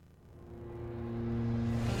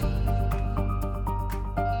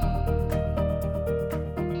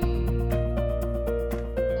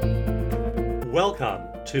Welcome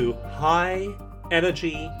to High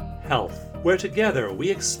Energy Health, where together we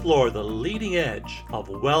explore the leading edge of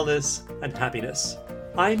wellness and happiness.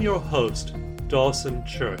 I'm your host, Dawson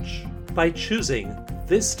Church. By choosing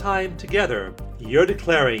this time together, you're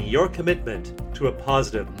declaring your commitment to a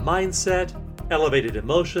positive mindset, elevated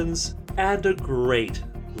emotions, and a great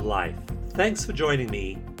life. Thanks for joining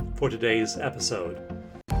me for today's episode.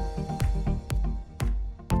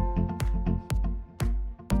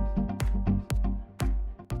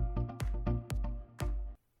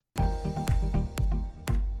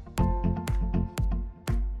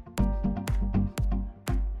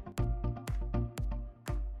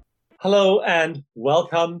 Hello and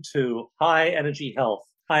welcome to High Energy Health.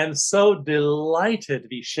 I am so delighted to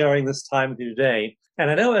be sharing this time with you today. And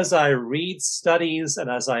I know as I read studies and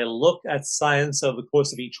as I look at science over the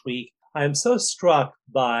course of each week, I am so struck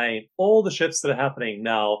by all the shifts that are happening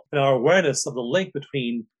now in our awareness of the link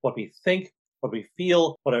between what we think, what we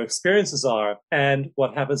feel, what our experiences are, and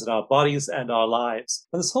what happens in our bodies and our lives.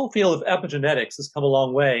 And this whole field of epigenetics has come a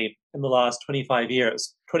long way in the last 25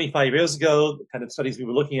 years. 25 years ago, the kind of studies we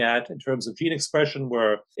were looking at in terms of gene expression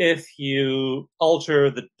were if you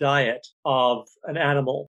alter the diet of an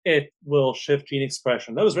animal, it will shift gene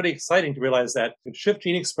expression. That was really exciting to realize that you can shift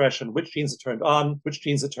gene expression, which genes are turned on, which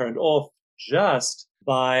genes are turned off, just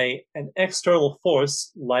by an external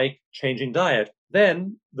force like changing diet.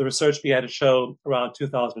 Then the research began to show around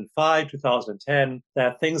 2005, 2010,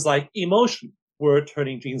 that things like emotion were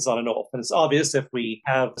turning genes on and off. And it's obvious if we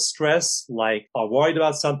have stress, like are worried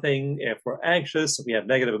about something, if we're anxious, if we have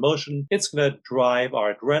negative emotion, it's going to drive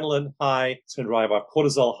our adrenaline high, it's going to drive our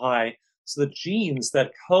cortisol high. So the genes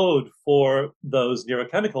that code for those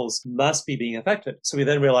neurochemicals must be being affected. So we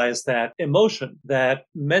then realized that emotion, that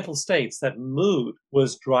mental states, that mood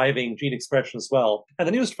was driving gene expression as well. And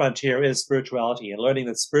the newest frontier is spirituality and learning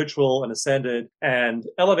that spiritual and ascended and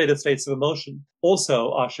elevated states of emotion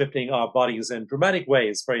also are shifting our bodies in dramatic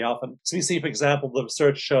ways very often. So we see, for example, the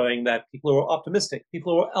research showing that people who are optimistic,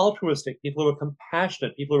 people who are altruistic, people who are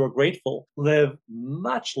compassionate, people who are grateful live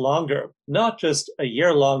much longer, not just a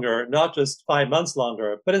year longer, not just 5 months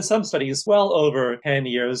longer, but in some studies, well over 10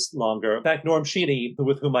 years longer. In fact, Norm Sheeny,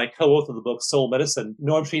 with whom I co-authored the book Soul Medicine,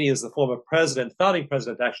 Norm Sheeny is the former president, founding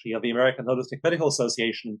president actually, of the American Holistic Medical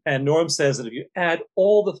Association. And Norm says that if you add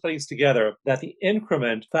all the studies together, that the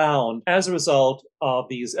increment found as a result of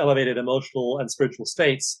these elevated emotional and spiritual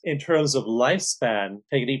states in terms of lifespan,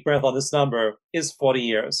 take a deep breath on this number, is 40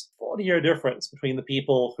 years. 40-year difference between the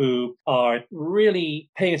people who are really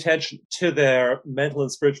paying attention to their mental and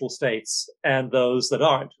spiritual states and those that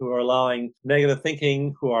aren't, who are allowing negative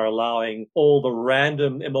thinking, who are allowing all the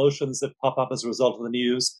random emotions that pop up as a result of the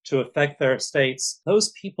news to affect their states.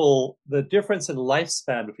 Those people, the difference in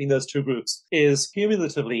lifespan between those two groups is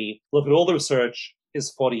cumulatively, look at all the research,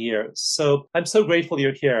 is 40 years. So I'm so grateful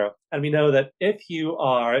you're here. And we know that if you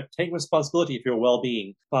are taking responsibility for your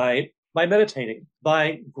well-being by meditating,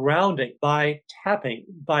 by grounding, by tapping,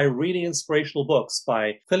 by reading inspirational books,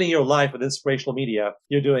 by filling your life with inspirational media,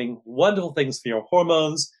 you're doing wonderful things for your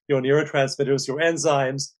hormones, your neurotransmitters, your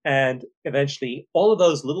enzymes, and eventually all of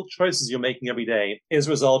those little choices you're making every day is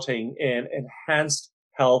resulting in enhanced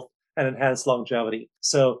health and enhanced longevity.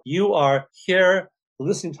 So you are here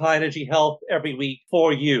listening to High Energy Health every week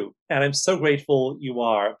for you. And I'm so grateful you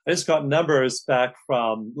are. I just got numbers back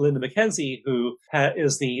from Linda McKenzie, who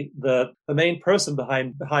is the main person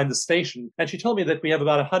behind the station. And she told me that we have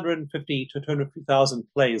about 150 to 250,000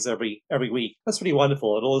 plays every week. That's really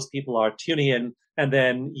wonderful. And all those people are tuning in. And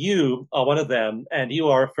then you are one of them, and you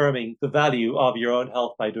are affirming the value of your own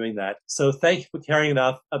health by doing that. So thank you for caring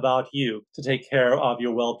enough about you to take care of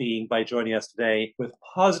your well-being by joining us today with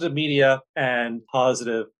positive media and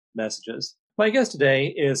positive messages. My guest today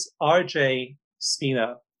is RJ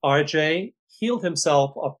Spina. RJ healed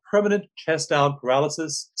himself of permanent chest-down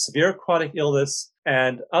paralysis, severe chronic illness,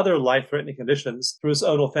 and other life-threatening conditions through his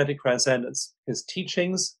own authentic transcendence. His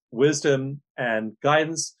teachings, wisdom, and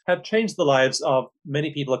guidance have changed the lives of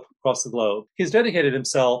many people across the globe. He's dedicated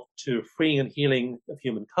himself to freeing and healing of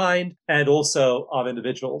humankind and also of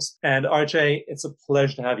individuals. And RJ, it's a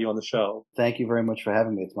pleasure to have you on the show. Thank you very much for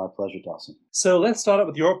having me. It's my pleasure, Dawson. So let's start out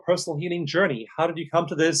with your personal healing journey. How did you come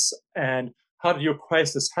to this, and how did your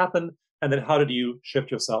crisis happen? And then how did you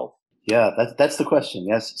shift yourself? Yeah, that's the question.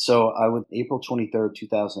 Yes. So I would April 23rd,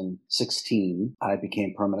 2016, I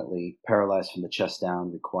became permanently paralyzed from the chest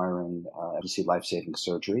down, requiring emergency life-saving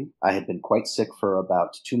surgery. I had been quite sick for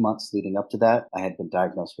about 2 months leading up to that. I had been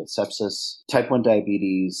diagnosed with sepsis, type 1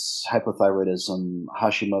 diabetes, hypothyroidism,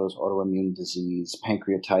 Hashimoto's autoimmune disease,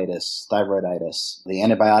 pancreatitis, thyroiditis. The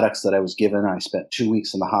antibiotics that I was given, I spent 2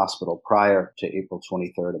 weeks in the hospital prior to April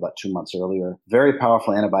 23rd, about 2 months earlier. Very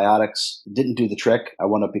powerful antibiotics. Didn't do the trick. I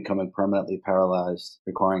wound up becoming permanently paralyzed,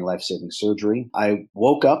 requiring life-saving surgery. I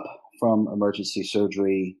woke up from emergency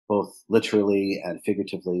surgery, both literally and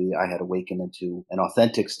figuratively. I had awakened into an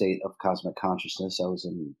authentic state of cosmic consciousness. I was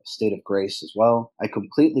in a state of grace as well. I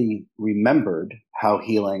completely remembered how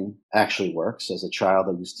healing actually works. As a child,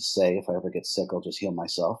 I used to say, if I ever get sick, I'll just heal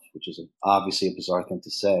myself, which is obviously a bizarre thing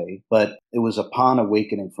to say. But it was upon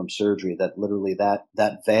awakening from surgery that literally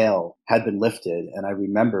that veil had been lifted, and I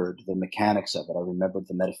remembered the mechanics of it. I remembered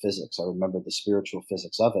the metaphysics. I remembered the spiritual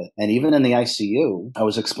physics of it. And even in the ICU, I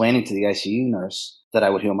was explaining to the ICU nurse that I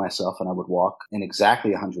would heal myself and I would walk in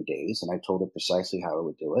exactly 100 days. And I told her precisely how I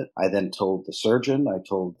would do it. I then told the surgeon, I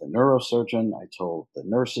told the neurosurgeon, I told the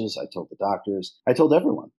nurses, I told the doctors, I told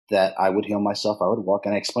everyone that I would heal myself, I would walk.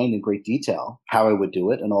 And I explained in great detail how I would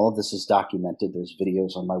do it. And all of this is documented. There's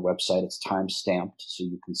videos on my website. It's time stamped, so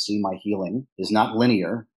you can see my healing is not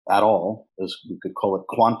linear at all. We could call it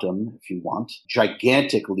quantum if you want.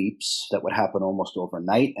 Gigantic leaps that would happen almost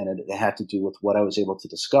overnight. And it had to do with what I was able to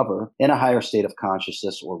discover in a higher state of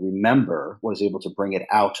consciousness, or remember, was able to bring it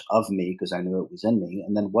out of me because I knew it was in me.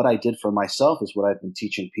 And then what I did for myself is what I've been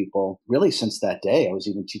teaching people really since that day. I was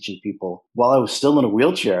even teaching people while I was still in a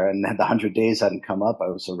wheelchair, and the 100 days hadn't come up. I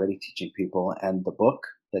was already teaching people. And the book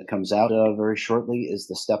that comes out very shortly is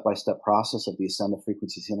the step-by-step process of the Ascend the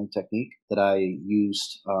Frequencies healing technique that I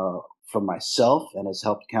used for myself and has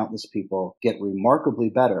helped countless people get remarkably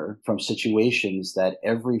better from situations that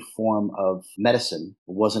every form of medicine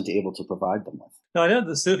wasn't able to provide them with. Now, I know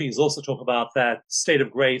the Sufis also talk about that state of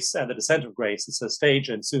grace and the descent of grace. It's a stage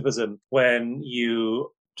in Sufism when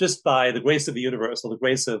you, just by the grace of the universe or the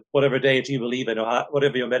grace of whatever deity you believe in, or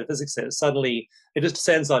whatever your metaphysics is, suddenly it just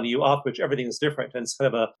descends on you, after which everything is different. And it's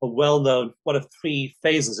kind of a well-known one of three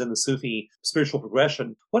phases in the Sufi spiritual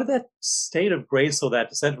progression. What did that state of grace or that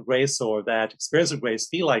descent of grace or that experience of grace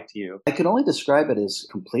feel like to you? I can only describe it as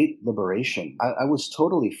complete liberation. I was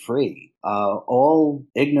totally free. All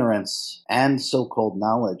ignorance and so-called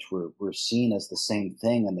knowledge were seen as the same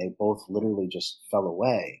thing, and they both literally just fell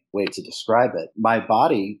away. Way to describe it. My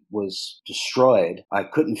body was destroyed. I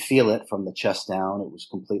couldn't feel it from the chest down. It was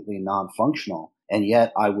completely non-functional. And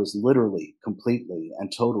yet I was literally, completely,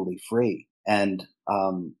 and totally free. And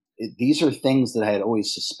these are things that I had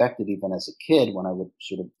always suspected even as a kid, when I would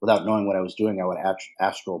sort of, without knowing what I was doing, I would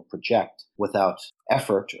astral project without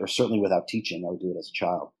effort, or certainly without teaching. I would do it as a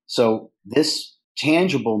child. So this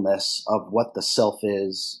tangibleness of what the self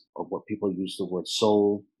is, or what people use the word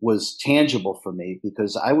soul, was tangible for me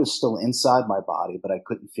because I was still inside my body, but I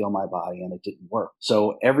couldn't feel my body and it didn't work.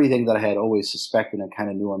 So everything that I had always suspected and kind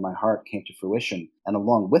of knew in my heart came to fruition. And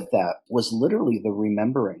along with that was literally the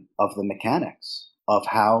remembering of the mechanics of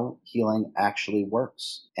how healing actually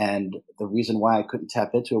works. And the reason why I couldn't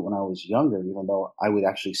tap into it when I was younger, even though I would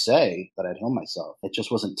actually say that I'd heal myself, it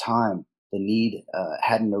just wasn't time. The need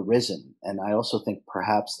hadn't arisen. And I also think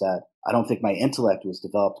perhaps that I don't think my intellect was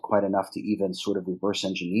developed quite enough to even sort of reverse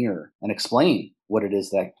engineer and explain what it is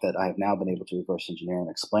that I have now been able to reverse engineer and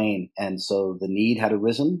explain. And so the need had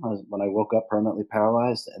arisen when I woke up permanently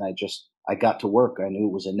paralyzed, and I got to work. I knew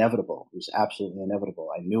it was inevitable. It was absolutely inevitable.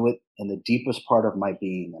 I knew it in the deepest part of my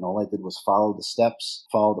being. And all I did was follow the steps,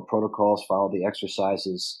 follow the protocols, follow the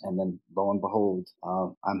exercises. And then lo and behold,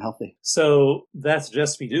 I'm healthy. So that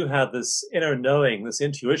suggests we do have this inner knowing, this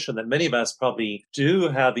intuition that many of us probably do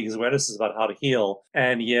have these awarenesses about how to heal.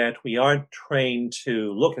 And yet we aren't trained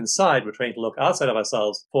to look inside. We're trained to look outside of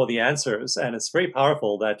ourselves for the answers. And it's very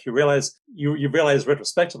powerful that you realize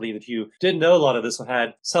retrospectively that you did know a lot of this or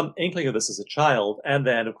had some inkling of this as a child. And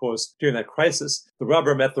then, of course, during that crisis, the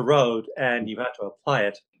rubber met the road and you had to apply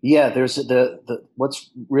it. Yeah, there's what's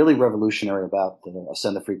really revolutionary about the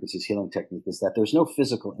Ascend the Frequencies healing technique is that there's no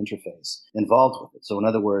physical interface involved with it. So in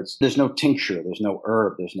other words, there's no tincture, there's no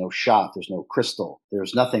herb, there's no shot, there's no crystal,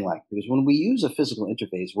 there's nothing like, because when we use a physical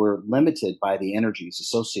interface, we're limited by the energies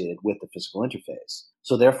associated with the physical interface.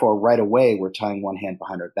 So therefore, right away, we're tying one hand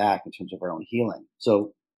behind our back in terms of our own healing.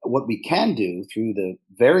 So what we can do through the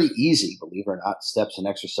very easy, believe it or not, steps and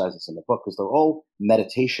exercises in the book, because they're all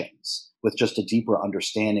meditations with just a deeper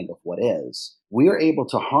understanding of what is, we are able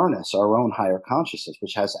to harness our own higher consciousness,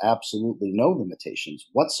 which has absolutely no limitations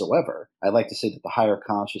whatsoever. I like to say that the higher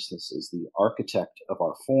consciousness is the architect of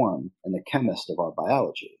our form and the chemist of our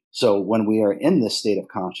biology. So when we are in this state of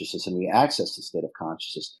consciousness and we access the state of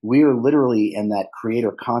consciousness, we are literally in that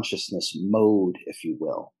creator consciousness mode, if you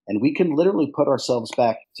will. And we can literally put ourselves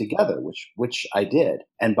back together, which I did.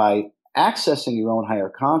 And by accessing your own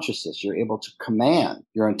higher consciousness, you're able to command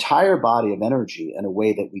your entire body of energy in a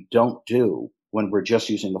way that we don't do when we're just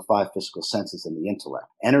using the five physical senses and the intellect.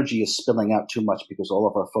 Energy is spilling out too much because all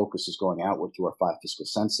of our focus is going outward through our five physical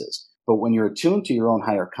senses. But when you're attuned to your own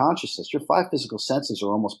higher consciousness, your five physical senses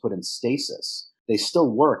are almost put in stasis. They still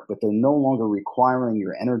work, but they're no longer requiring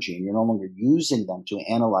your energy, and you're no longer using them to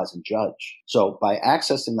analyze and judge. So by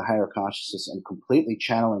accessing the higher consciousness and completely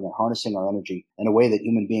channeling and harnessing our energy in a way that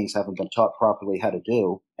human beings haven't been taught properly how to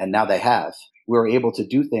do, and now they have, we're able to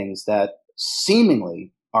do things that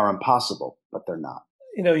seemingly are impossible, but they're not.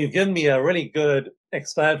 You've given me a really good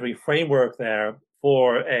explanatory framework there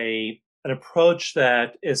for an approach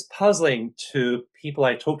that is puzzling to people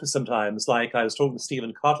I talk to sometimes. Like I was talking to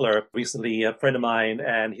Stephen Kotler recently, a friend of mine,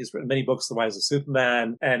 and he's written many books, The Rise of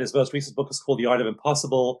Superman, and his most recent book is called The Art of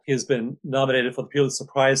Impossible. He's been nominated for the Pulitzer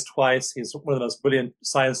Prize twice. He's one of the most brilliant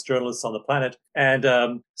science journalists on the planet.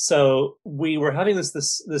 And so we were having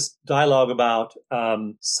this dialogue about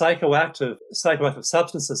psychoactive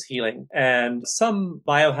substances healing. And some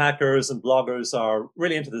biohackers and bloggers are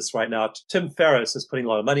really into this right now. Tim Ferriss is putting a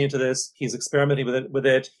lot of money into this. He's experimenting with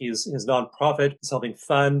it. His nonprofit is helping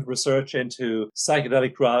fund research into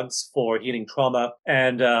psychedelic drugs for healing trauma.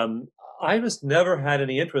 And I just never had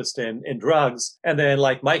any interest in drugs. And then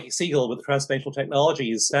like Mikey Siegel with the Transformational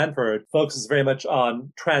Technologies, Stanford, focuses very much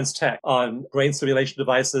on trans tech, on brain stimulation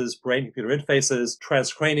devices, brain-computer interfaces,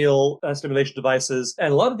 transcranial stimulation devices.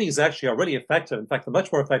 And a lot of these actually are really effective. In fact, they're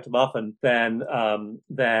much more effective often than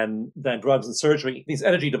drugs and surgery. These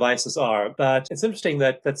energy devices are. But it's interesting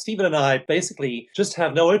that Stephen and I basically just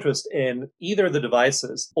have no interest in either the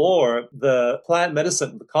devices or the plant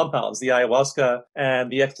medicine, the compounds, the ayahuasca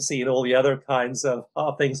and the ecstasy and all the other kinds of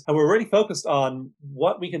things. And we're really focused on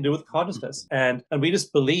what we can do with consciousness. And we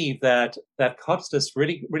just believe that consciousness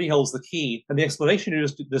really, really holds the key. And the explanation you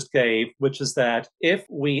just gave, which is that if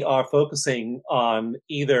we are focusing on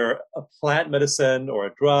either a plant medicine or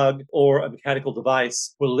a drug or a mechanical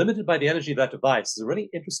device, we're limited by the energy of that device. It's a really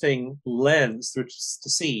interesting lens through to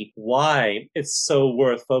see why it's so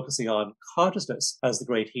worth focusing on consciousness as the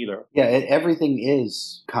great healer. Yeah, everything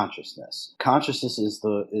is consciousness. Consciousness is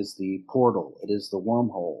the portal. It is the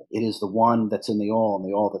wormhole. It is the one that's in the all and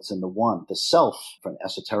the all that's in the one. The self, for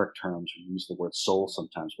esoteric terms, we use the word soul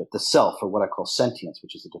sometimes, but the self, or what I call sentience,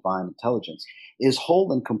 which is the divine intelligence, is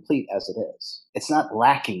whole and complete as it is. It's not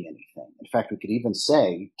lacking anything. In fact, we could even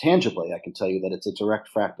say, tangibly, I can tell you that it's a direct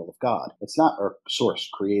fractal of God. It's not our source,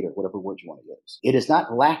 creator, whatever word you want to use. It is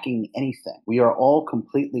not lacking anything. We are all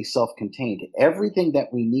completely self-contained. Everything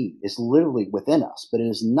that we need is literally within us, but it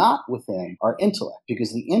is not within our intellect,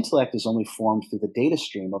 because the intellect is only formed through the data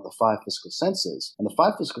stream of the five physical senses, and the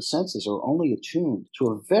five physical senses are only attuned to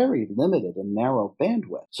a very limited and narrow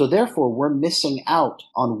bandwidth. So therefore, we're missing out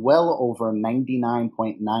on well over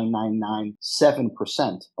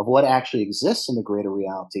 99.9997% of what actually exists in the greater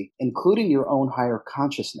reality, including your own higher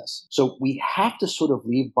consciousness. So we have to sort of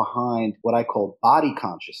leave behind what I call body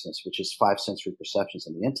consciousness, which is five sensory perceptions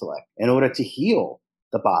in the intellect, in order to heal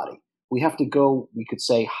the body. We have to go, we could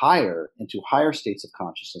say, higher into higher states of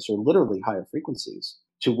consciousness, or literally higher frequencies,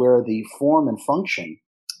 to where the form and function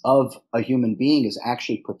of a human being is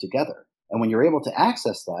actually put together. And when you're able to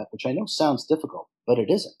access that, which I know sounds difficult, but it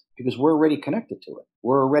isn't, because we're already connected to it.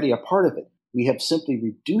 We're already a part of it. We have simply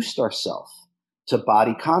reduced ourselves to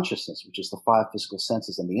body consciousness, which is the five physical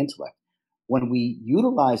senses and the intellect. When we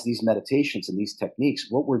utilize these meditations and these techniques,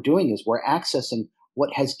 what we're doing is we're accessing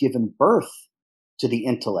what has given birth to the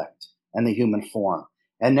intellect and the human form.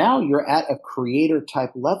 And now you're at a creator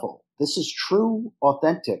type level. This is true,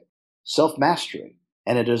 authentic self-mastery.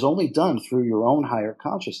 And it is only done through your own higher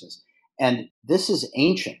consciousness. And this is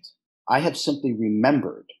ancient. I have simply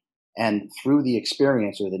remembered, and through the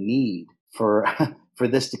experience or the need for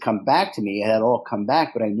this to come back to me, it had all come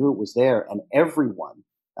back, but I knew it was there. And everyone,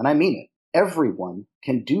 and I mean it, everyone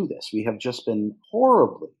can do this. We have just been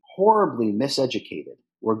horribly, horribly miseducated.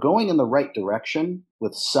 We're going in the right direction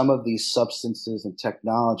with some of these substances and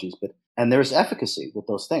technologies, and there's efficacy with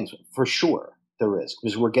those things, for sure there is,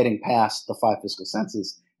 because we're getting past the five physical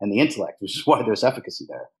senses and the intellect, which is why there's efficacy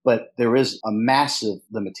there. But there is a massive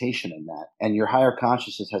limitation in that. And your higher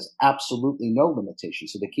consciousness has absolutely no limitation.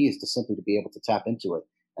 So the key is to simply to be able to tap into it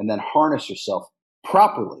and then harness yourself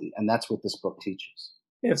properly. And that's what this book teaches.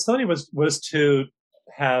 If somebody was to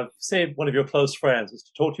have, say, one of your close friends was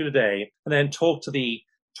to talk to you today and then talk to the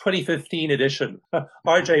 2015 edition,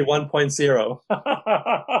 RJ 1.0.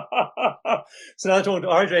 So now talking to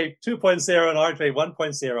RJ 2.0 and RJ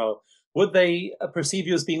 1.0, would they perceive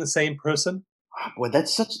you as being the same person? Boy, that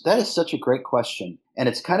is such a great question. And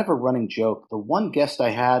it's kind of a running joke. The one guest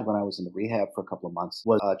I had when I was in the rehab for a couple of months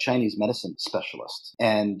was a Chinese medicine specialist.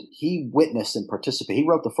 And he witnessed and participated. He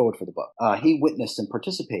wrote the foreword for the book. He witnessed and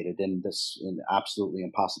participated in absolutely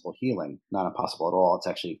impossible healing. Not impossible at all. It's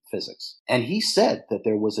actually physics. And he said that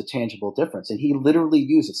there was a tangible difference. And he literally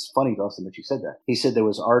used, it's funny, Dawson, that you said that. He said there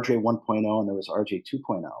was RJ 1.0 and there was RJ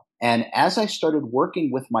 2.0. And as I started working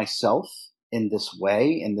with myself in this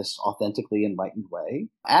way, in this authentically enlightened way,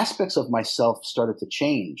 aspects of myself started to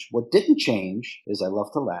change. What didn't change is I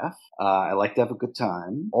love to laugh. I like to have a good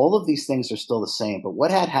time. All of these things are still the same. But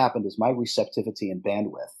what had happened is my receptivity and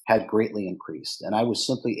bandwidth had greatly increased. And I was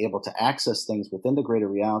simply able to access things within the greater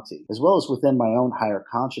reality, as well as within my own higher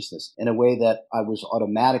consciousness, in a way that I was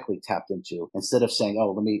automatically tapped into. Instead of saying,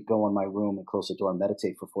 oh, let me go in my room and close the door and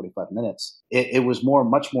meditate for 45 minutes, it was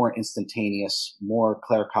much more instantaneous, more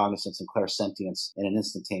claircognizance and clairsentience in an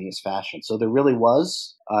instantaneous fashion. So there really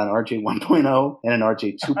was an RJ 1.0 and an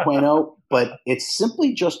RJ 2.0, but it's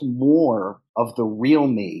simply just more of the real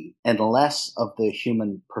me and less of the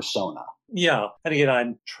human persona. Yeah. And again,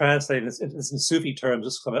 I'm translating this in Sufi terms,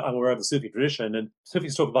 just because I'm aware of the Sufi tradition. And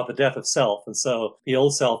Sufis talk about the death of self. And so the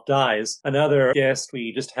old self dies. Another guest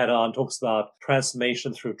we just had on talks about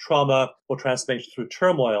transformation through trauma or transformation through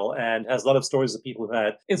turmoil, and has a lot of stories of people who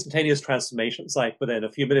had instantaneous transformations, like within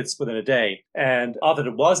a few minutes, within a day. And often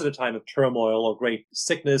it was at a time of turmoil or great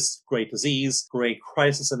sickness, great disease, great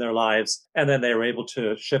crisis in their lives. And then they were able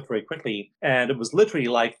to shift very quickly. And it was literally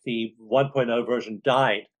like the 1.0 version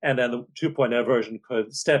died. And then the 2.0 version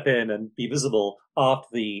could step in and be visible after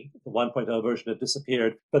the 1.0 version had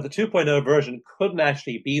disappeared. But the 2.0 version couldn't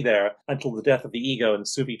actually be there until the death of the ego in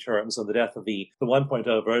Sufi terms, or the death of the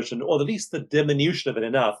 1.0 version, or at least the diminution of it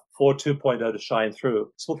enough for 2.0 to shine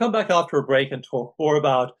through. So we'll come back after a break and talk more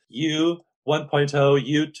about you 1.0,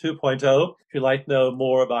 you 2.0. If you'd like to know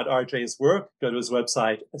more about RJ's work, go to his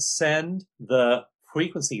website,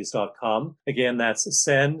 ascendthefrequencies.com. Again, that's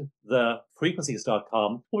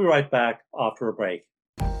ascendthefrequencies.com. We'll be right back after a break.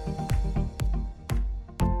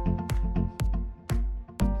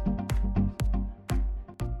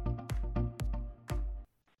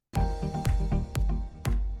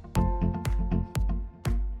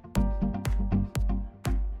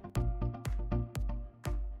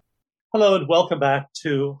 Hello and welcome back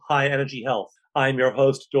to High Energy Health. I'm your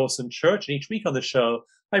host, Dawson Church, and each week on the show,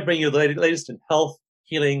 I bring you the latest in health,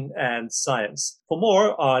 healing, and science. For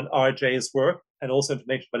more on RJ's work and also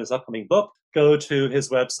information about his upcoming book, go to his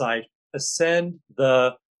website,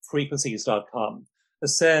 ascendthefrequencies.com.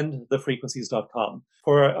 Ascendthefrequencies.com.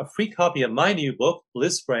 For a free copy of my new book,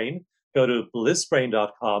 Bliss Brain, go to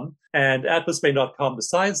blissbrain.com. And at blissbrain.com,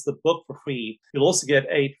 besides the book for free, you'll also get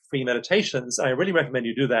 8 free meditations. I really recommend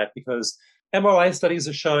you do that because MRI studies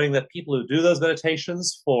are showing that people who do those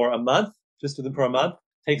meditations for a month, just do them for a month,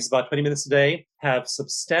 takes about 20 minutes a day, have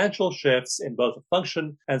substantial shifts in both the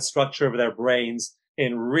function and structure of their brains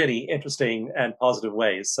in really interesting and positive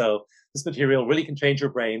ways. So this material really can change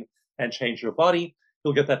your brain and change your body.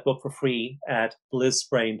 You'll get that book for free at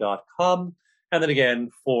blissbrain.com. And then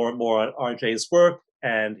again, for more on RJ's work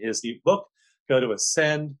and his new book, go to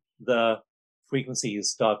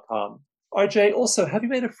ascendthefrequencies.com. RJ, also, have you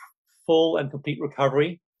made a full and complete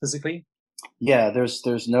recovery physically? Yeah,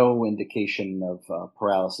 there's no indication of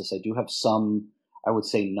paralysis. I do have some, I would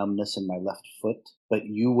say, numbness in my left foot, but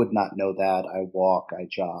you would not know that. I walk, I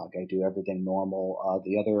jog, I do everything normal.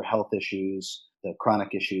 The other health issues, the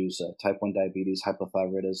chronic issues, type 1 diabetes,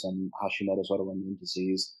 hypothyroidism, Hashimoto's autoimmune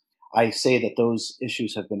disease, I say that those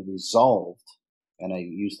issues have been resolved, and I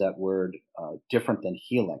use that word different than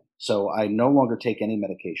healing. So I no longer take any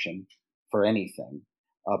medication for anything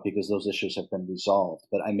because those issues have been resolved.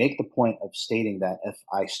 But I make the point of stating that if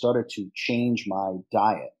I started to change my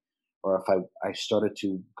diet, or if I started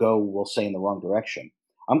to go, we'll say, in the wrong direction,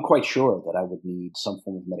 I'm quite sure that I would need some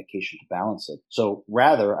form of medication to balance it. So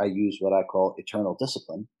rather, I use what I call eternal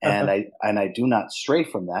discipline, and I do not stray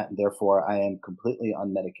from that, and therefore I am completely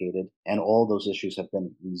unmedicated, and all those issues have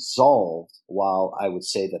been resolved. While I would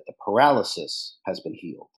say that the paralysis has been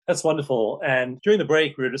healed. That's wonderful. And during the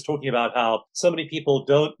break, we were just talking about how so many people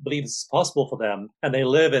don't believe this is possible for them, and they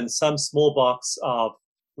live in some small box of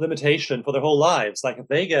limitation for their whole lives. Like if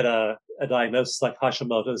they get a diagnosis like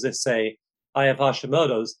Hashimoto's, they say, I have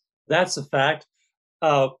Hashimoto's. That's a fact.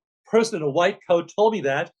 A person in a white coat told me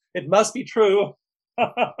that. It must be true.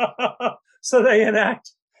 So they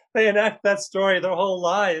enact that story their whole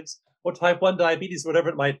lives, or type 1 diabetes, whatever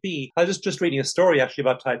it might be. I was just reading a story actually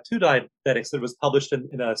about type 2 diabetics that was published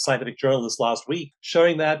in a scientific journal this last week,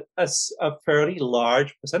 showing that a fairly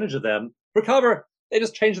large percentage of them recover. They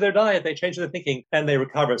just change their diet, they change their thinking, and they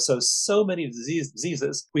recover. So many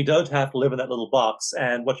diseases, we don't have to live in that little box.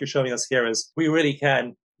 And what you're showing us here is we really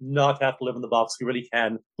can not have to live in the box. We really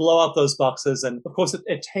can blow up those boxes. And of course,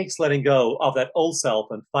 it takes letting go of that old self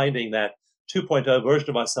and finding that 2.0 version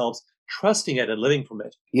of ourselves, trusting it and living from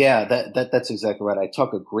it. Yeah, that's exactly right. I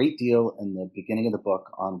talk a great deal in the beginning of the book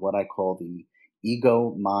on what I call the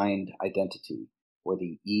ego mind identity, or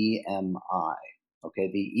the EMI. Okay,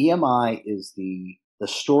 the EMI is the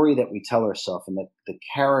story that we tell ourselves, and the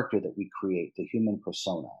character that we create, the human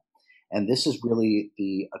persona. And this is really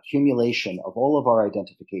the accumulation of all of our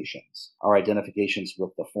identifications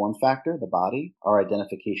with the form factor, the body, our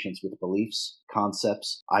identifications with beliefs,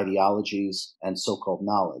 concepts, ideologies, and so-called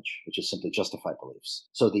knowledge, which is simply justified beliefs.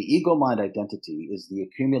 So the ego mind identity is the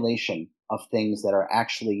accumulation of things that are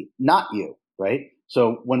actually not you, right?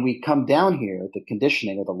 So when we come down here, the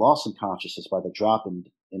conditioning or the loss in consciousness by the drop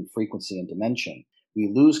in frequency and dimension, we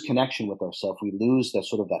lose connection with ourselves. We lose that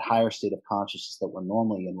sort of that higher state of consciousness that we're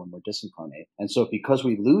normally in when we're disincarnate. And so because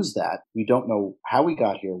we lose that, we don't know how we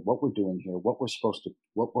got here, what we're doing here, what we're supposed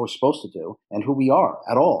to do, and who we are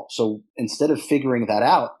at all. So instead of figuring that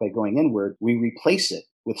out by going inward, we replace it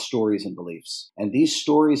with stories and beliefs. And these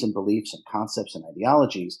stories and beliefs and concepts and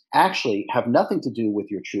ideologies actually have nothing to do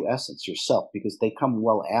with your true essence, yourself, because they come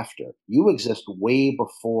well after. You exist way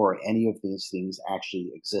before any of these things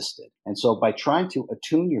actually existed. And so by trying to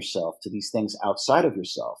attune yourself to these things outside of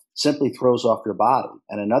yourself simply throws off your body.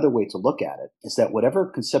 And another way to look at it is that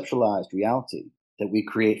whatever conceptualized reality that we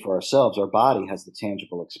create for ourselves, our body has the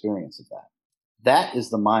tangible experience of that. That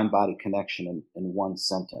is the mind-body connection in one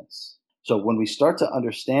sentence. So when we start to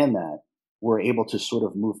understand that, we're able to sort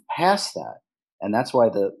of move past that. And that's why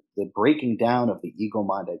the breaking down of the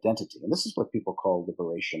ego-mind identity, and this is what people call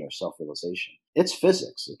liberation or self-realization. It's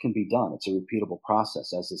physics. It can be done. It's a repeatable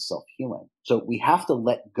process, as is self-healing. So we have to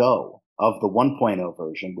let go of the 1.0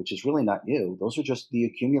 version, which is really not you. Those are just the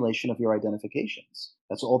accumulation of your identifications.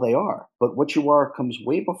 That's all they are. But what you are comes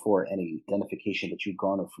way before any identification that you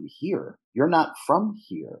garner from here. You're not from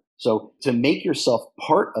here. So to make yourself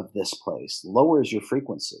part of this place lowers your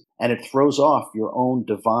frequency, and it throws off your own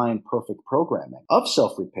divine perfect programming of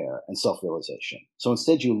self-repair and self-realization. So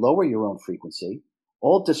instead you lower your own frequency.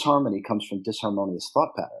 All disharmony comes from disharmonious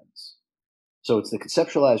thought patterns. So it's the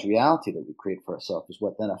conceptualized reality that we create for ourselves is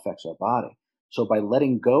what then affects our body. So by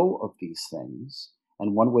letting go of these things,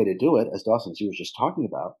 and one way to do it, as Dawson, as you were just talking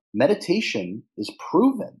about, meditation is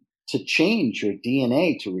proven to change your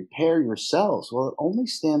DNA, to repair your cells. Well, it only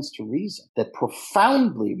stands to reason that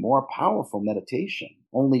profoundly more powerful meditation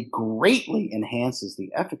only greatly enhances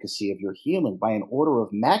the efficacy of your healing by an order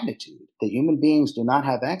of magnitude that human beings do not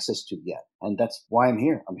have access to yet. And that's why I'm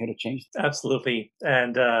here. I'm here to change that. Absolutely.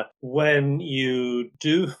 And when you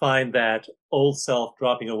do find that old self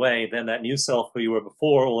dropping away, then that new self who you were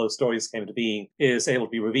before all those stories came into being is able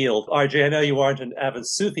to be revealed. RJ, I know you aren't an avid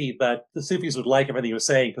Sufi, but the Sufis would like everything you're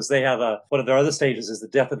saying because they have one of their other stages is the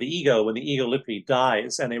death of the ego, when the ego literally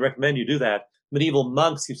dies, and they recommend you do that. Medieval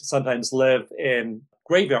monks used to sometimes live in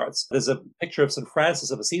graveyards. There's a picture of St.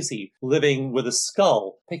 Francis of Assisi living with a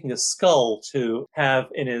skull, picking a skull to have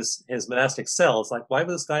in his monastic cell. It's like, why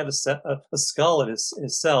would this guy have a skull in his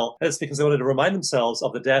cell? And it's because they wanted to remind themselves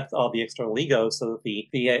of the death of the external ego, so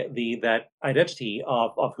that that identity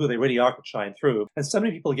of who they really are could shine through. And so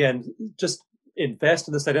many people, again, just invest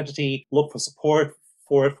in this identity, look for support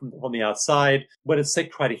for it from the outside. When it's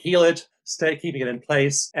sick, try to heal it, keeping it in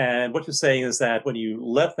place. And what you're saying is that when you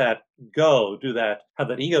let that go, have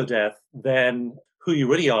that ego death, then who you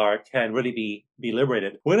really are can really be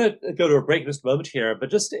liberated. We're going to go to a break in just a moment here, but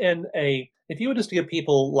just if you were just to give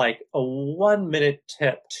people like a 1-minute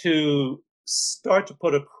tip to start to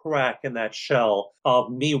put a crack in that shell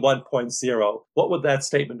of me 1.0, what would that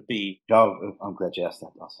statement be? Oh, I'm glad you asked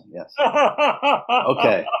that, Dawson. Yes.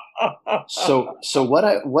 Okay. So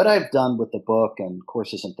what I've done with the book and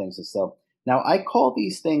courses and things is though now I call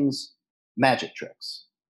these things magic tricks,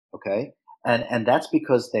 okay, and that's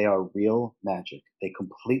because they are real magic. They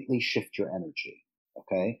completely shift your energy,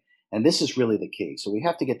 okay, and this is really the key. So we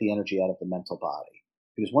have to get the energy out of the mental body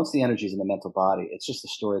because once the energy is in the mental body, it's just the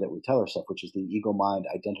story that we tell ourselves, which is the ego mind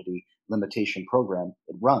identity limitation program.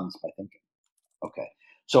 It runs by thinking. Okay.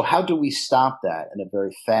 So how do we stop that in a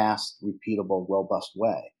very fast, repeatable, robust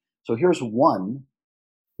way? So here's one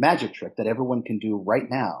magic trick that everyone can do right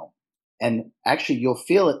now. And actually, you'll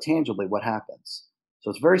feel it tangibly what happens.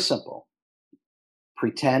 So it's very simple.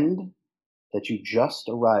 Pretend that you just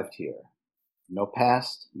arrived here. No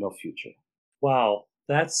past, no future. Wow,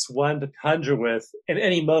 that's one to conjure with in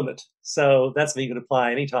any moment. So that's something you can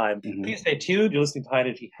apply anytime. Mhm. Please stay tuned. You're listening to High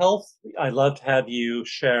Energy Health. I'd love to have you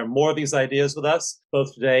share more of these ideas with us,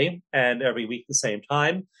 both today and every week at the same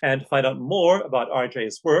time. And to find out more about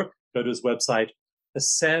RJ's work, go to his website,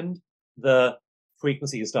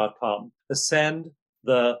 ascendthefrequencies.com.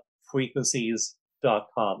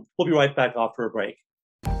 Ascendthefrequencies.com. We'll be right back after a break.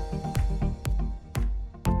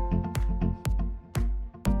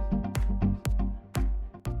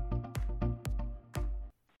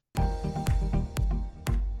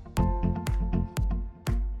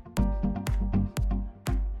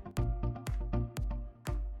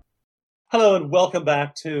 Hello and welcome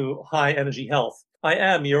back to High Energy Health. I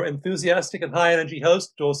am your enthusiastic and high energy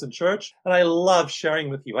host, Dawson Church, and I love sharing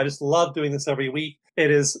with you. I just love doing this every week. It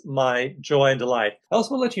is my joy and delight. I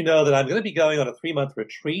also want to let you know that I'm going to be going on a 3-month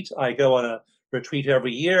retreat. I go on a retreat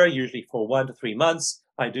every year, usually for 1 to 3 months.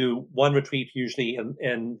 I do one retreat usually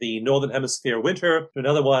in the Northern Hemisphere winter,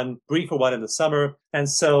 another one, briefer one in the summer. And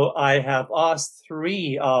so I have asked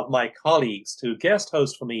 3 of my colleagues to guest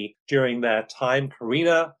host for me during that time,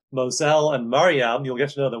 Karina, Moselle, and Mariam. You'll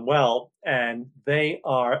get to know them well. And they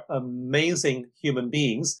are amazing human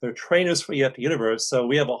beings. They're trainers for EFT Universe. So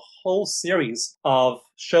we have a whole series of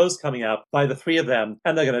shows coming up by the 3 of them.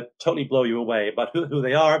 And they're going to totally blow you away about who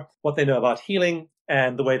they are, what they know about healing,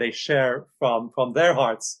 and the way they share from their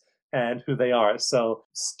hearts and who they are. So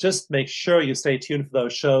just make sure you stay tuned for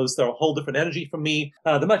those shows. They're a whole different energy from me.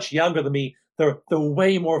 They're much younger than me. They're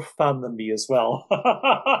way more fun than me as well.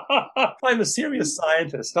 I'm a serious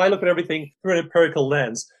scientist. I look at everything through an empirical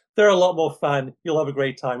lens. They're a lot more fun. You'll have a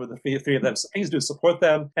great time with the 3 of them. So please do support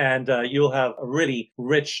them, and you'll have a really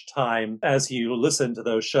rich time as you listen to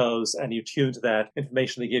those shows and you tune to that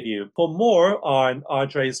information they give you. For more on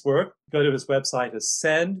RJ's work, go to his website,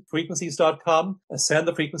 ascendfrequencies.com,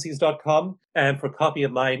 ascendthefrequencies.com. And for a copy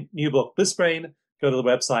of my new book, Bliss Brain, go to the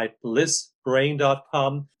website,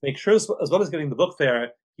 blissbrain.com. Make sure, as well as getting the book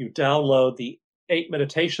there, you download the 8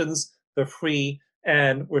 meditations. They're free.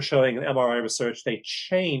 And we're showing in MRI research, they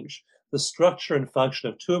change the structure and function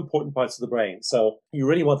of 2 important parts of the brain. So you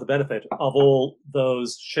really want the benefit of all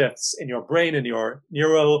those shifts in your brain and your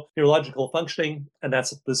neurological functioning, and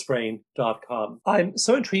that's at blissbrain.com. I'm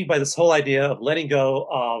so intrigued by this whole idea of letting go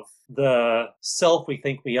of the self we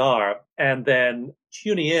think we are and then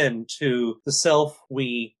tuning in to the self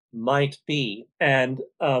we might be, and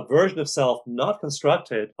a version of self not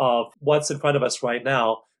constructed of what's in front of us right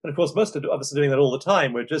now. And of course, most of us are doing that all the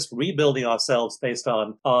time. We're just rebuilding ourselves based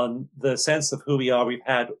on the sense of who we are we've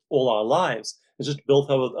had all our lives. It's just built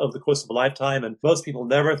over the course of a lifetime, and most people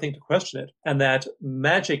never think to question it. And that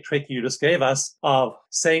magic trick you just gave us of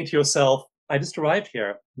saying to yourself, I just arrived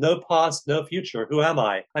here. No past, no future. Who am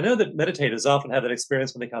I? I know that meditators often have that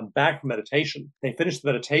experience when they come back from meditation. They finish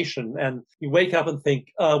the meditation and you wake up and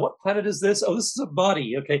think, what planet is this? Oh, this is a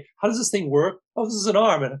body. Okay. How does this thing work? Oh, this is an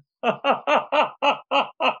arm. And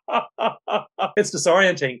it's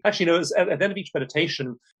disorienting. Actually, at the end of each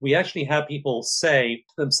meditation, we actually have people say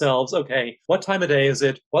to themselves, okay, what time of day is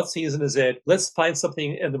it? What season is it? Let's find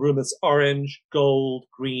something in the room that's orange, gold,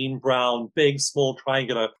 green, brown, big, small,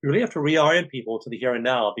 triangular. You really have to reorient people to the here and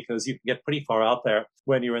now because you can get pretty far out there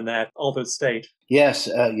when you're in that altered state. Yes,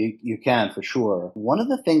 you can for sure. One of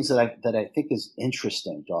the things that I think is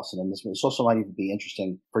interesting, Dawson, and this also might even be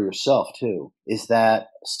interesting for yourself too, is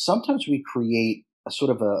that sometimes we create a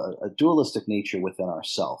sort of a dualistic nature within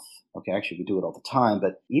ourself. Okay, actually, we do it all the time,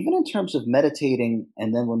 but even in terms of meditating,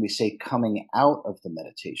 and then when we say coming out of the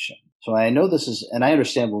meditation. So I know this is, and I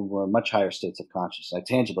understand when we're in much higher states of consciousness, I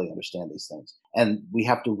tangibly understand these things. And we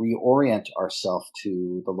have to reorient ourselves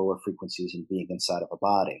to the lower frequencies and being inside of a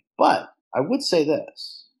body. But I would say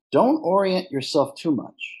this, don't orient yourself too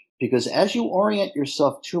much. Because as you orient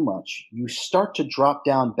yourself too much, you start to drop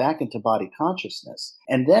down back into body consciousness.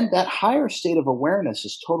 And then that higher state of awareness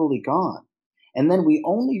is totally gone. And then we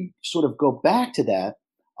only sort of go back to that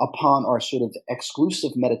upon our sort of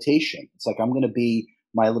exclusive meditation. It's like I'm going to be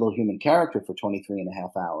my little human character for 23 and a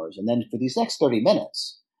half hours. And then for these next 30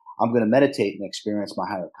 minutes, I'm going to meditate and experience my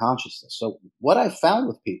higher consciousness. So what I've found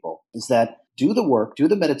with people is that do the work, do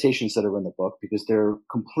the meditations that are in the book, because they're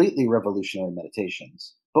completely revolutionary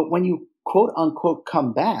meditations. But when you quote unquote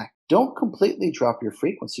come back, don't completely drop your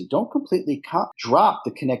frequency. Don't completely drop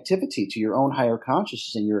the connectivity to your own higher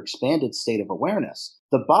consciousness and your expanded state of awareness.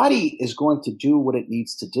 The body is going to do what it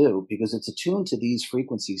needs to do because it's attuned to these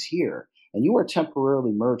frequencies here, and you are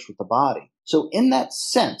temporarily merged with the body. So in that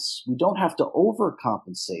sense, we don't have to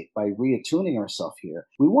overcompensate by reattuning ourselves here.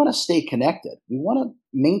 We want to stay connected. We want to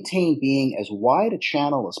maintain being as wide a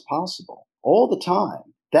channel as possible all the time.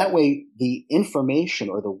 That way, the information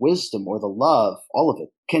or the wisdom or the love, all of it,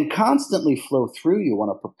 can constantly flow through you on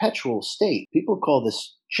a perpetual state. People call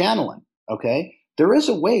this channeling, okay? There is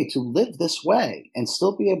a way to live this way and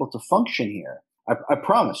still be able to function here. I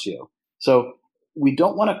promise you. So we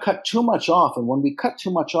don't want to cut too much off. And when we cut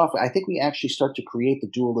too much off, I think we actually start to create the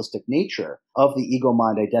dualistic nature of the ego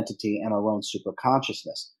mind identity and our own super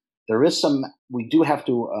consciousness. We do have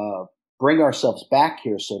to bring ourselves back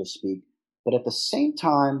here, so to speak. But at the same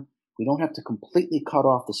time, we don't have to completely cut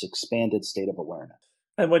off this expanded state of awareness.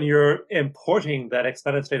 And when you're importing that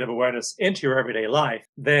expanded state of awareness into your everyday life,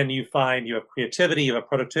 then you find you have creativity, you have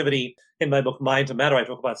productivity. In my book, Mind to Matter, I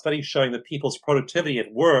talk about studies showing that people's productivity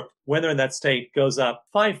at work, when they're in that state, goes up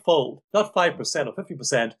fivefold, not 5% or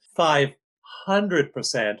 50%,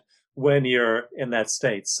 500% when you're in that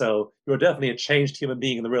state. So you're definitely a changed human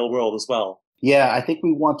being in the real world as well. Yeah, I think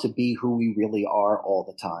we want to be who we really are all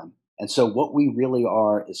the time. And so what we really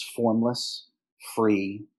are is formless,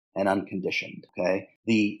 free, and unconditioned, okay?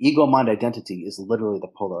 The ego mind identity is literally the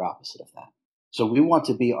polar opposite of that. So we want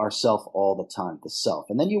to be ourself all the time, the self.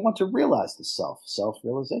 And then you want to realize the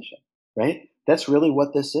self-realization, right? That's really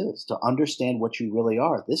what this is, to understand what you really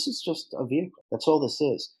are. This is just a vehicle. That's all this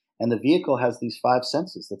is. And the vehicle has these 5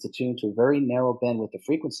 senses that's attuned to a very narrow bandwidth of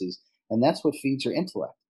frequencies, and that's what feeds your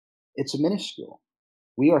intellect. It's minuscule.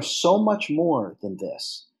 We are so much more than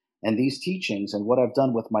this. And these teachings and what I've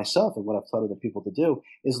done with myself and what I've taught other people to do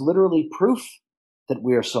is literally proof that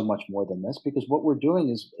we are so much more than this, because what we're doing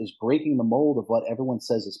is breaking the mold of what everyone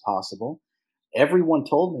says is possible. Everyone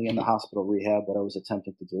told me in the hospital rehab what I was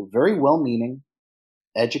attempting to do. Very well-meaning,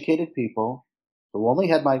 educated people who only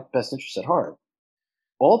had my best interests at heart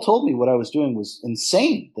all told me what I was doing was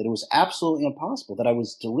insane, that it was absolutely impossible, that I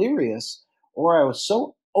was delirious, or I was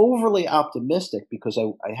so overly optimistic because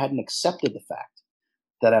I hadn't accepted the fact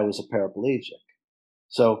that I was a paraplegic.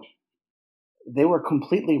 So they were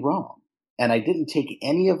completely wrong. And I didn't take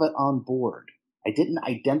any of it on board. I didn't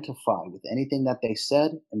identify with anything that they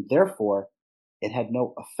said, and therefore it had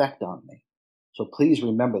no effect on me. So please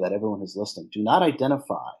remember that, everyone who's listening. Do not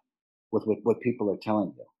identify with what people are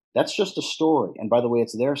telling you. That's just a story. And by the way,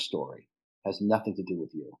 it's their story. It has nothing to do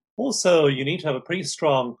with you. Also, you need to have a pretty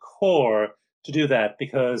strong core to do that,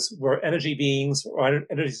 because we're energy beings, or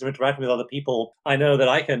energies are interacting with other people. I know that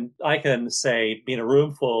I can say, be in a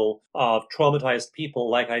room full of traumatized people,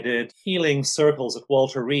 like I did healing circles at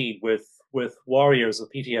Walter Reed with warriors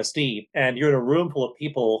with PTSD, and you're in a room full of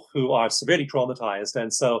people who are severely traumatized.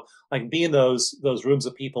 And so I can be in those rooms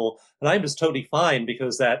of people, and I'm just totally fine,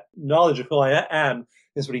 because that knowledge of who I am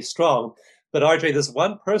is really strong. But RJ, there's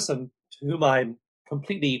one person to whom I'm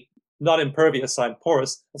completely not impervious, I'm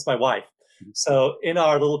porous. That's my wife. So in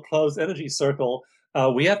our little closed energy circle,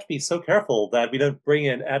 we have to be so careful that we don't bring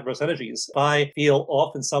in adverse energies. If I feel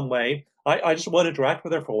off in some way, I just want to interact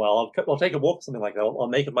with her for a while. I'll take a walk, or something like that. I'll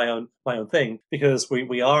make it my own thing, because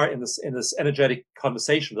we are in this energetic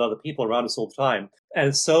conversation with other people around us all the time. And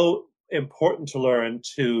it's so important to learn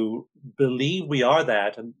to believe we are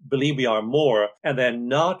that, and believe we are more, and then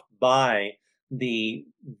not buy the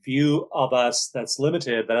view of us that's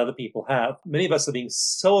limited that other people have. Many of us are being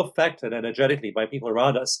so affected energetically by people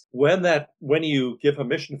around us. When you give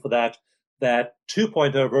permission for that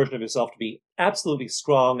 2.0 version of yourself to be absolutely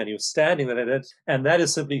strong, and you're standing in it, and that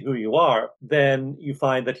is simply who you are, then you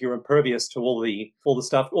find that you're impervious to all the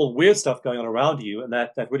stuff, all the weird stuff going on around you, and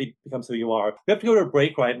that really becomes who you are. We have to go to a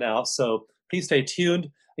break right now, so please stay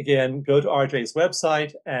tuned. Again, go to RJ's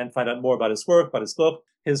website and find out more about his work, about his book.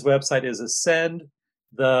 His website is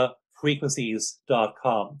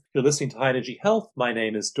ascendthefrequencies.com. You're listening to High Energy Health. My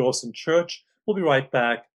name is Dawson Church. We'll be right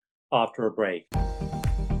back after a break.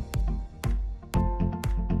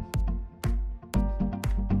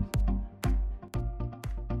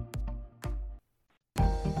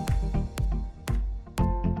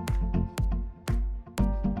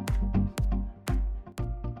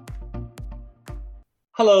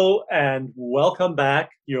 Hello and welcome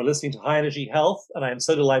back. You're listening to High Energy Health, and I'm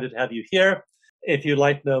so delighted to have you here. If you'd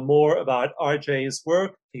like to know more about RJ's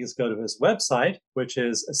work, please go to his website, which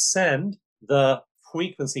is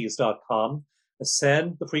ascendthefrequencies.com.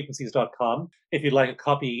 Ascendthefrequencies.com. If you'd like a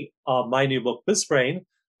copy of my new book, Bliss Brain,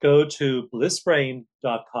 go to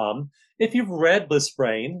blissbrain.com. If you've read Bliss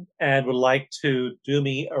Brain and would like to do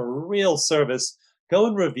me a real service, go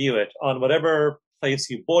and review it on whatever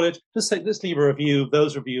place you bought it. Just leave a review.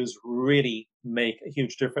 Those reviews really make a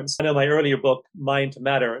huge difference. I know my earlier book, Mind to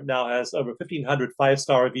Matter, now has over 1,500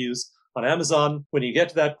 five-star reviews on Amazon. When you get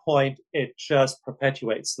to that point, it just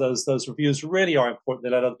perpetuates. Those reviews really are important.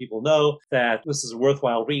 They let other people know that this is a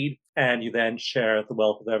worthwhile read, and you then share the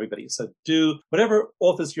wealth with everybody. So do whatever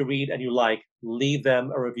authors you read and you like, leave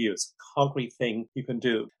them a review. It's a concrete thing you can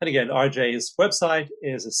do. And again, RJ's website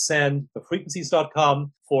is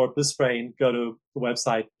ascendthefrequencies.com. For Bliss Brain, go to the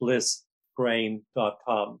website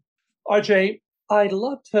blissbrain.com. RJ, I'd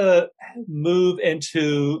love to move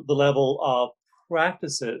into the level of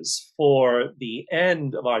practices for the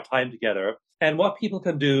end of our time together and what people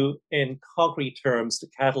can do in concrete terms to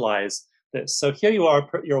catalyze this. So here you are,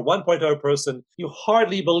 you're a 1.0 person. You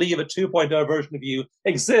hardly believe a 2.0 version of you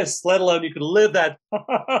exists, let alone you can live that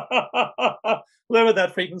live at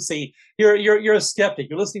that frequency. You're a skeptic.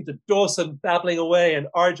 You're listening to Dawson babbling away and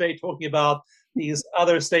RJ talking about these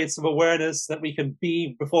other states of awareness that we can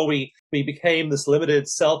be before we became this limited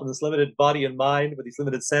self and this limited body and mind with these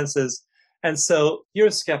limited senses. And so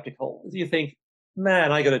you're skeptical. You think,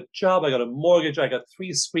 man, I got a job, I got a mortgage, I got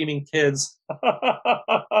 3 screaming kids.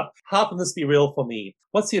 How can this be real for me?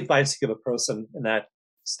 What's the advice you give a person in that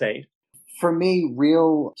state? For me,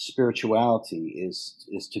 real spirituality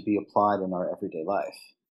is to be applied in our everyday life.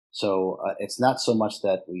 So it's not so much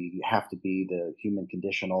that we have to be the human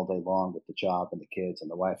condition all day long with the job and the kids and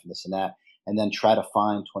the wife and this and that, and then try to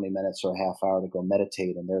find 20 minutes or a half hour to go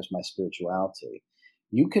meditate and there's my spirituality.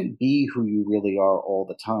 You can be who you really are all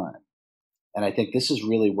the time. And I think this is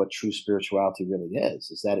really what true spirituality really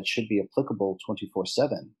is that it should be applicable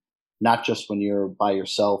 24/7, not just when you're by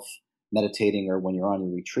yourself meditating or when you're on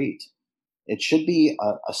your retreat. It should be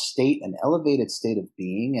a state, an elevated state of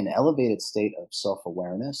being, an elevated state of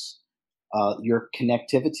self-awareness, your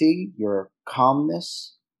connectivity, your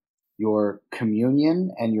calmness, your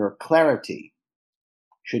communion, and your clarity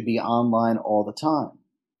should be online all the time.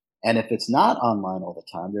 And if it's not online all the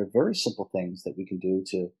time, there are very simple things that we can do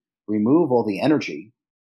to remove all the energy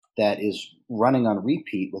that is running on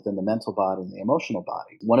repeat within the mental body and the emotional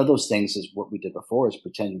body. One of those things is what we did before is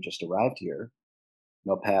pretend you just arrived here.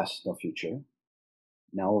 No past, no future.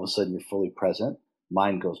 Now all of a sudden you're fully present.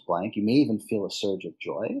 Mind goes blank. You may even feel a surge of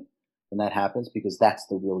joy when that happens because that's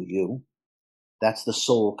the real you. That's the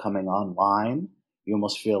soul coming online. You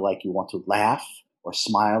almost feel like you want to laugh or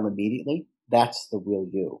smile immediately. That's the real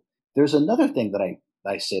you. There's another thing that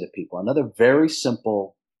I say to people, another very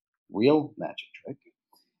simple, real magic trick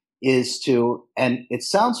is to, and it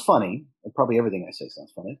sounds funny, and probably everything I say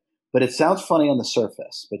sounds funny, but it sounds funny on the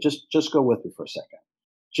surface, but just go with me for a second.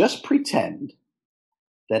 Just pretend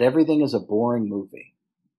that everything is a boring movie.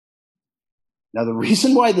 Now, the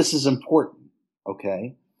reason why this is important,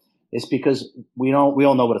 okay, is because we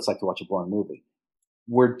all know what it's like to watch a boring movie.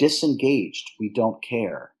 We're disengaged. We don't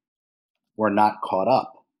care. We're not caught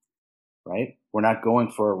up, right? We're not going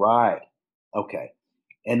for a ride. Okay.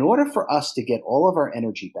 In order for us to get all of our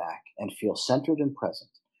energy back and feel centered and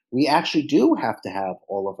present, we actually do have to have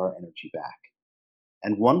all of our energy back.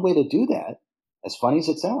 And one way to do that, as funny as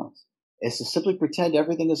it sounds, is to simply pretend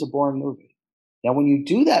everything is a boring movie. Now, when you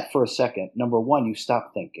do that for a second, number one, you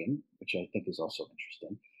stop thinking, which I think is also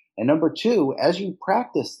interesting. And number two, as you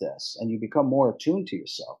practice this and you become more attuned to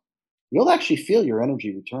yourself, you'll actually feel your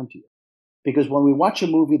energy return to you. Because when we watch a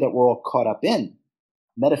movie that we're all caught up in,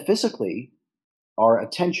 metaphysically, our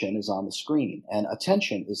attention is on the screen, and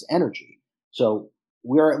attention is energy. So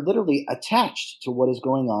we are literally attached to what is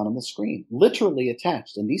going on the screen, literally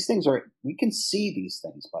attached. And these things we can see these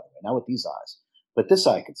things, by the way, not with these eyes, but this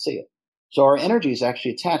eye can see it. So our energy is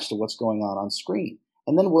actually attached to what's going on screen.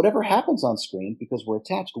 And then whatever happens on screen, because we're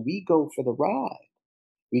attached, we go for the ride.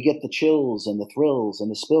 We get the chills and the thrills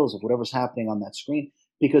and the spills of whatever's happening on that screen,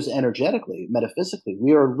 because energetically, metaphysically,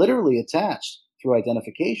 we are literally attached through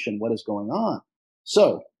identification what is going on.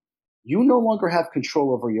 So you no longer have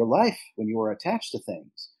control over your life when you are attached to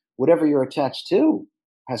things. Whatever you're attached to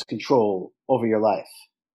has control over your life.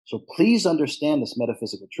 So please understand this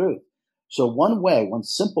metaphysical truth. So one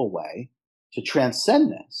simple way to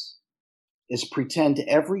transcend this is pretend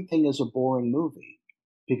everything is a boring movie.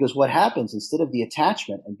 Because what happens, instead of the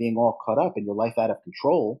attachment and being all caught up and your life out of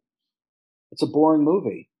control, It's a boring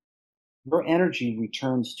movie. Your energy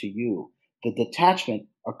returns to you. The detachment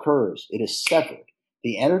occurs, it is severed.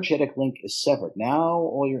 The energetic link is severed. Now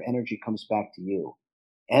all your energy comes back to you.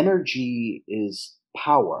 Energy is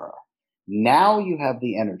power. Now you have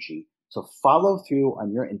the energy to follow through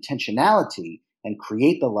on your intentionality and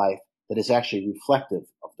create the life that is actually reflective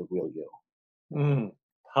of the real you. Mm,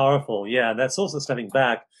 powerful. Yeah, that's also stepping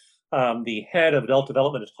back. The head of adult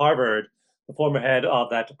development at Harvard, the former head of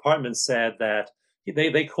that department, said that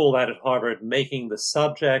they call that at Harvard making the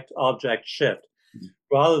subject object shift.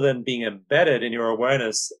 Rather than being embedded in your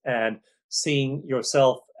awareness and seeing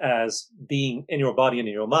yourself as being in your body and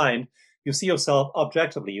in your mind, you see yourself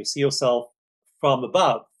objectively. You see yourself from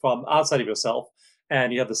above, from outside of yourself,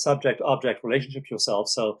 and you have the subject object relationship to yourself.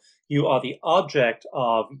 So you are the object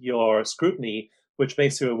of your scrutiny, which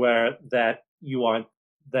makes you aware that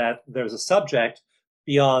that there's a subject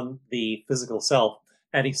beyond the physical self.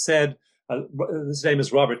 And he said, his name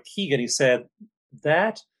is Robert Keegan. He said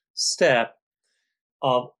that step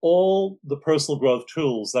of all the personal growth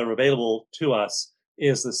tools that are available to us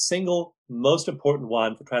is the single most important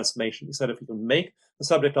one for transformation. He said if you can make the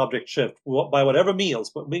subject object shift by whatever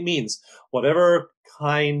means, whatever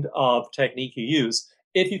kind of technique you use,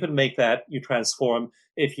 if you can make that, you transform.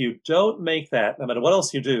 If you don't make that, no matter what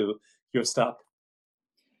else you do, you're stuck.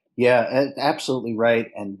 Yeah, absolutely right.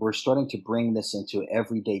 And we're starting to bring this into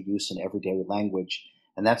everyday use and everyday language.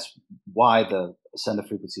 And that's why the Ascended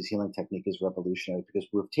Frequencies healing technique is revolutionary, because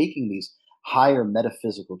we're taking these higher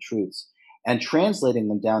metaphysical truths and translating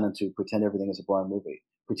them down into pretend everything is a boring movie,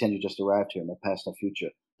 pretend you just arrived here, no past, no future.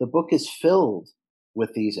 The book is filled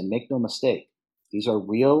with these, and make no mistake, these are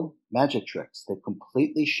real magic tricks that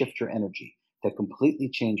completely shift your energy, that completely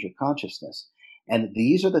change your consciousness. And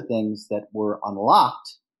these are the things that were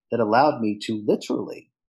unlocked that allowed me to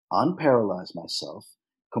literally unparalyze myself,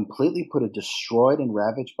 completely put a destroyed and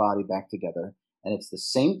ravaged body back together. And it's the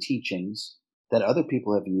same teachings that other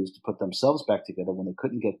people have used to put themselves back together when they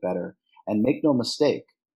couldn't get better. And make no mistake,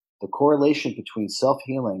 the correlation between self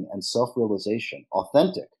healing and self realization,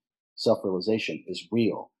 authentic self realization, is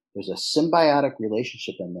real. There's a symbiotic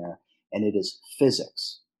relationship in there, and it is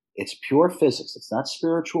physics. It's pure physics. It's not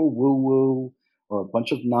spiritual woo woo or a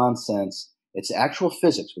bunch of nonsense. It's actual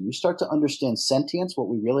physics. When you start to understand sentience, what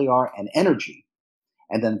we really are, and energy,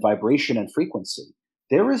 and then vibration and frequency,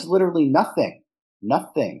 there is literally nothing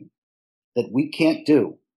that we can't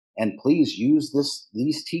do. And please use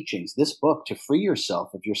these teachings, this book, to free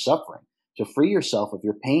yourself of your suffering, to free yourself of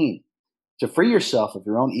your pain, to free yourself of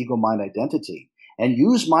your own ego mind identity, and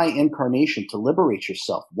use my incarnation to liberate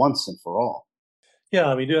yourself once and for all.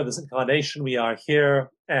 Yeah, we do have this incarnation. We are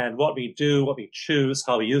here, and what we do, what we choose,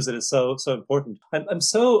 how we use it is so important. I'm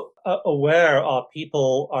so aware of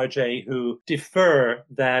people, RJ, who defer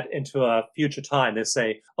that into a future time. They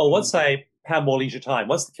say, "Oh, once I have more leisure time,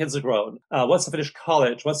 once the kids are grown, once I finish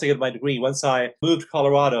college, once I get my degree, once I move to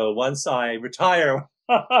Colorado, once I retire."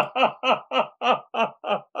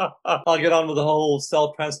 I'll get on with the whole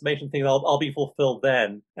self transformation thing. I'll be fulfilled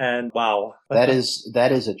then. And wow, that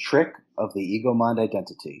is a trick of the ego mind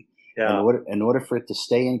identity. Yeah. In order for it to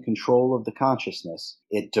stay in control of the consciousness,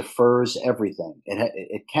 it defers everything.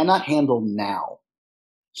 It cannot handle now.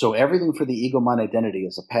 So everything for the ego mind identity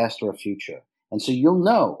is a past or a future. And so you'll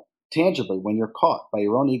know tangibly when you're caught by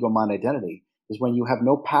your own ego mind identity is when you have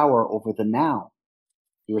no power over the now.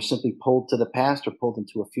 You are simply pulled to the past or pulled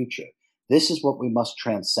into a future. This is what we must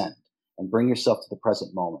transcend and bring yourself to the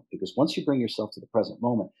present moment. Because once you bring yourself to the present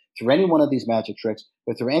moment, through any one of these magic tricks,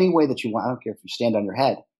 or through any way that you want, I don't care if you stand on your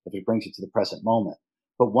head, if it brings you to the present moment.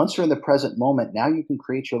 But once you're in the present moment, now you can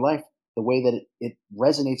create your life the way that it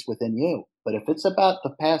resonates within you. But if it's about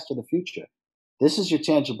the past or the future, this is your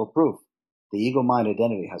tangible proof. The ego mind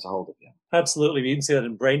identity has a hold of you. Absolutely. We can see that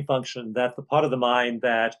in brain function, that the part of the mind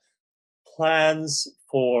that plans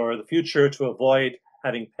for the future to avoid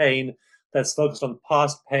having pain, that's focused on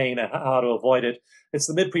past pain and how to avoid it. It's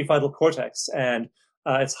the mid prefrontal cortex, and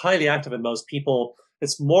it's highly active in most people.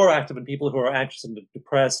 It's more active in people who are anxious and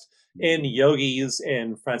depressed, in yogis,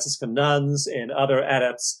 in Franciscan nuns, in other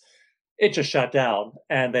adepts. It just shut down,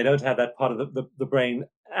 and they don't have that part of the brain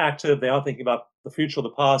active. They aren't thinking about the future or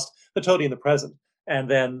the past. They're totally in the present. And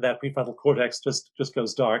then that prefrontal cortex just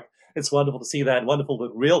goes dark. It's wonderful to see that, and wonderful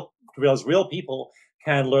that to realize real people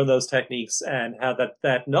can learn those techniques and have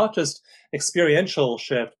that not just experiential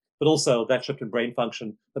shift, but also that shift in brain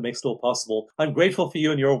function that makes it all possible. I'm grateful for you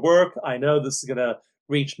and your work. I know this is going to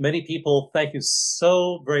reach many people. Thank you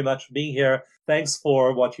so very much for being here. Thanks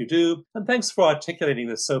for what you do, and thanks for articulating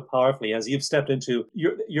this so powerfully as you've stepped into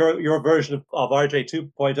your version of RJ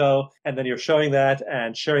 2.0, and then you're showing that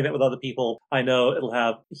and sharing that with other people. I know it'll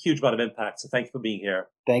have a huge amount of impact. So thank you for being here.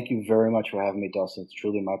 Thank you very much for having me, Dawson. It's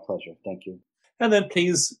truly my pleasure. Thank you. And then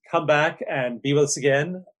please come back and be with us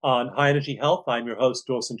again on High Energy Health. I'm your host,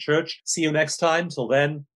 Dawson Church. See you next time. Till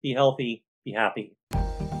then, be healthy, be happy.